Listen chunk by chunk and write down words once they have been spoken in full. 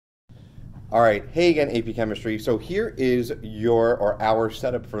All right, hey again, AP Chemistry. So here is our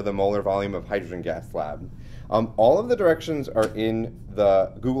setup for the molar volume of hydrogen gas lab. All of the directions are in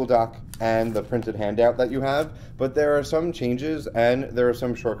the Google Doc and the printed handout that you have, but there are some changes and there are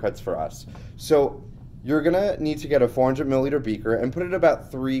some shortcuts for us. So you're gonna need to get a 400 milliliter beaker and put it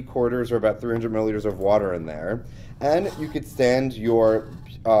about 3/4 or about 300 milliliters of water in there. And you could stand your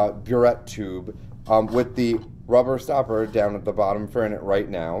burette tube with the rubber stopper down at the bottom for it right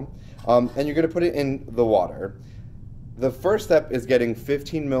now. And you're going to put it in the water. The first step is getting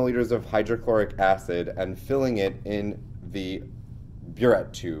 15 milliliters of hydrochloric acid and filling it in the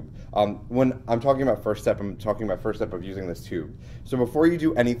burette tube. When I'm talking about first step, I'm talking about first step of using this tube. So before you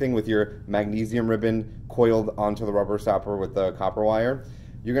do anything with your magnesium ribbon coiled onto the rubber stopper with the copper wire,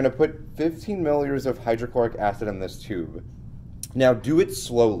 you're going to put 15 milliliters of hydrochloric acid in this tube. Now do it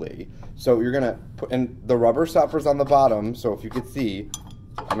slowly. So you're going to put in the rubber stoppers on the bottom. So if you could see,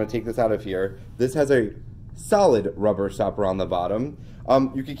 I'm going to take this out of here. This has a solid rubber stopper on the bottom.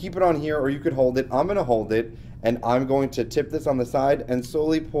 You could keep it on here or you could hold it. I'm going to hold it and I'm going to tip this on the side and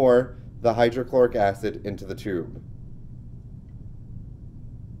slowly pour the hydrochloric acid into the tube.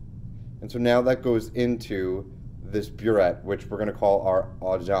 And so now that goes into this burette, which we're going to call our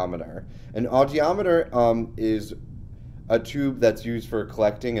audiometer. An audiometer is a tube that's used for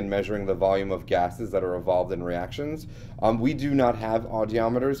collecting and measuring the volume of gases that are involved in reactions. We do not have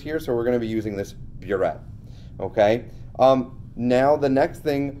audiometers here, so we're going to be using this burette. Okay. Now the next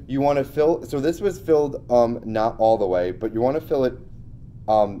thing you want to fill, so this was filled not all the way, but you want to fill it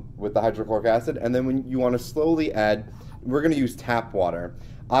with the hydrochloric acid, and then when you want to slowly add, we're going to use tap water.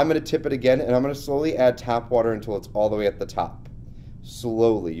 I'm going to tip it again, and I'm going to slowly add tap water until it's all the way at the top.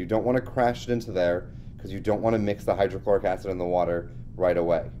 Slowly. You don't want to crash it into there, because you don't want to mix the hydrochloric acid in the water right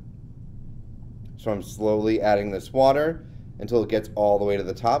away. So I'm slowly adding this water until it gets all the way to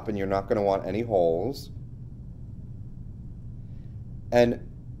the top, and you're not going to want any holes. And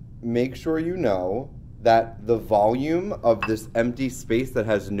make sure you know that the volume of this empty space that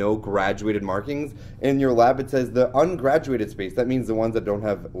has no graduated markings, in your lab it says the ungraduated space, that means the ones that don't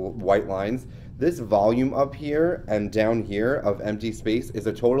have white lines. This volume up here and down here of empty space is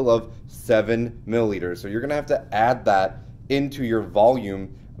a total of 7 milliliters. So you're going to have to add that into your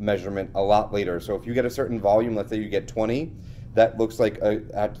volume measurement a lot later. So if you get a certain volume, let's say you get 20, that looks like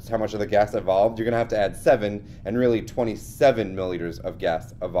that's how much of the gas evolved. You're going to have to add 7 and really 27 milliliters of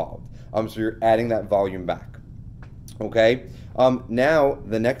gas evolved. So you're adding that volume back. Okay? Now,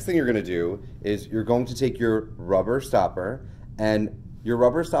 the next thing you're going to do is you're going to take your rubber stopper, and your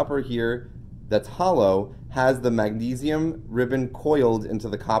rubber stopper here that's hollow has the magnesium ribbon coiled into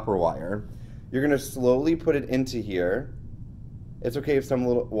the copper wire. You're going to slowly put it into here. It's okay if some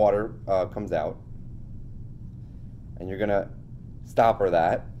little water comes out. And you're going to stopper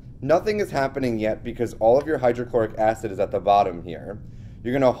that. Nothing is happening yet because all of your hydrochloric acid is at the bottom here.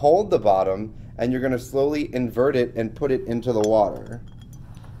 You're going to hold the bottom and you're going to slowly invert it and put it into the water.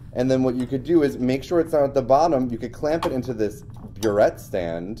 And then what you could do is make sure it's not at the bottom. You could clamp it into this burette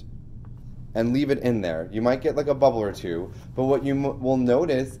stand and leave it in there. You might get like a bubble or two, but what you will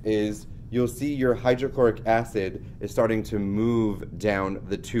notice is you'll see your hydrochloric acid is starting to move down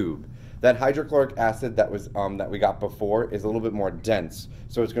the tube. That hydrochloric acid that was that we got before is a little bit more dense,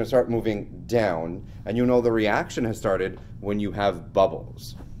 so it's going to start moving down, and you know the reaction has started when you have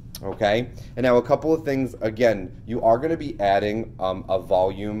bubbles. Okay, and now a couple of things. Again, you are going to be adding a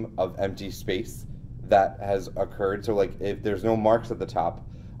volume of empty space that has occurred. So like if there's no marks at the top,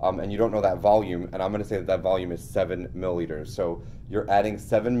 and you don't know that volume, and I'm going to say that that volume is 7 milliliters. So you're adding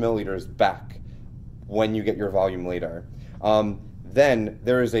 7 milliliters back when you get your volume later. Then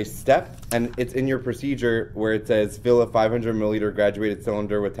there is a step, and it's in your procedure where it says fill a 500 milliliter graduated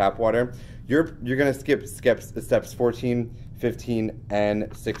cylinder with tap water. You're going to skip steps 14, 15,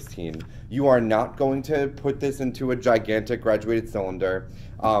 and 16. You are not going to put this into a gigantic graduated cylinder.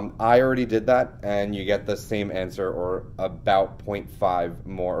 I already did that, and you get the same answer, or about 0.5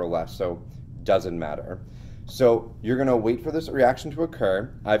 more or less, so doesn't matter. So you're going to wait for this reaction to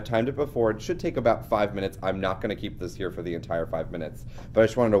occur. I've timed it before. It should take about 5 minutes. I'm not going to keep this here for the entire 5 minutes, but I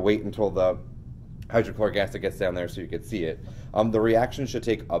just wanted to wait until the hydrochloric acid gets down there so you could see it. The reaction should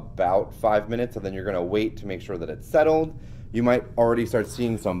take about 5 minutes, and then you're going to wait to make sure that it's settled. You might already start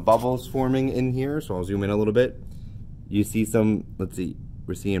seeing some bubbles forming in here, so I'll zoom in a little bit. You see some, let's see,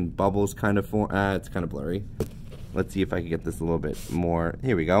 we're seeing bubbles kind of form. It's kind of blurry. Let's see if I can get this a little bit more.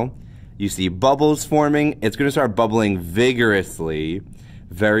 Here we go. You see bubbles forming. It's going to start bubbling vigorously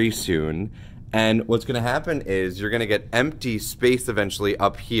very soon. And what's going to happen is you're going to get empty space eventually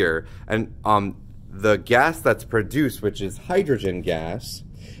up here. And the gas that's produced, which is hydrogen gas,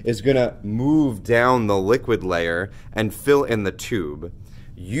 is going to move down the liquid layer and fill in the tube.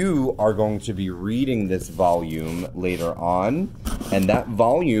 You are going to be reading this volume later on, and that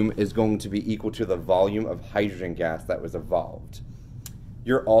volume is going to be equal to the volume of hydrogen gas that was evolved.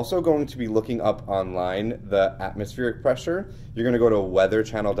 You're also going to be looking up online the atmospheric pressure. You're going to go to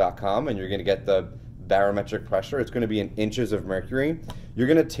weatherchannel.com and you're going to get the barometric pressure. It's going to be in inches of mercury. You're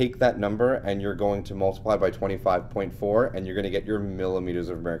going to take that number and you're going to multiply by 25.4 and you're going to get your millimeters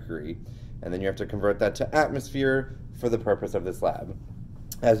of mercury. And then you have to convert that to atmosphere for the purpose of this lab.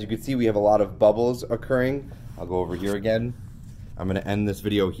 As you can see, we have a lot of bubbles occurring. I'll go over here again. I'm going to end this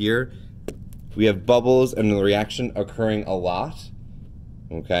video here. We have bubbles and the reaction occurring a lot.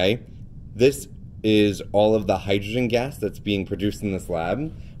 Okay? This is all of the hydrogen gas that's being produced in this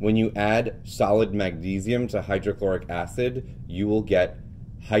lab. When you add solid magnesium to hydrochloric acid, you will get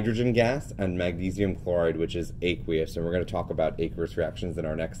hydrogen gas and magnesium chloride, which is aqueous. And we're going to talk about aqueous reactions in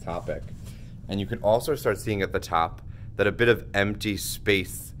our next topic. And you can also start seeing at the top that a bit of empty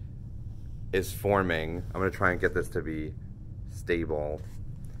space is forming. I'm going to try and get this to be stable.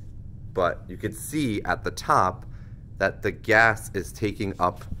 But you can see at the top that the gas is taking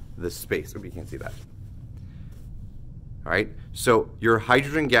up the space. Oh, you can't see that. All right, so your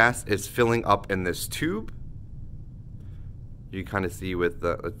hydrogen gas is filling up in this tube. You kind of see with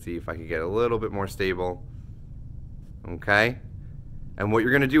the, let's see if I can get a little bit more stable. Okay. And what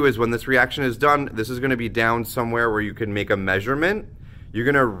you're going to do is when this reaction is done, this is going to be down somewhere where you can make a measurement. You're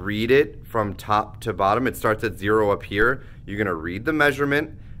going to read it from top to bottom. It starts at 0 up here. You're going to read the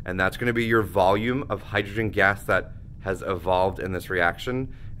measurement, and that's going to be your volume of hydrogen gas that has evolved in this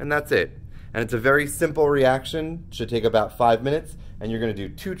reaction, and that's it. And it's a very simple reaction. It should take about 5 minutes, and you're going to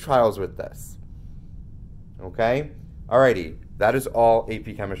do 2 trials with this. Okay? Alrighty, that is all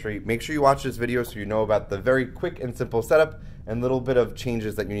AP Chemistry. Make sure you watch this video so you know about the very quick and simple setup and little bit of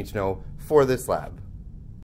changes that you need to know for this lab.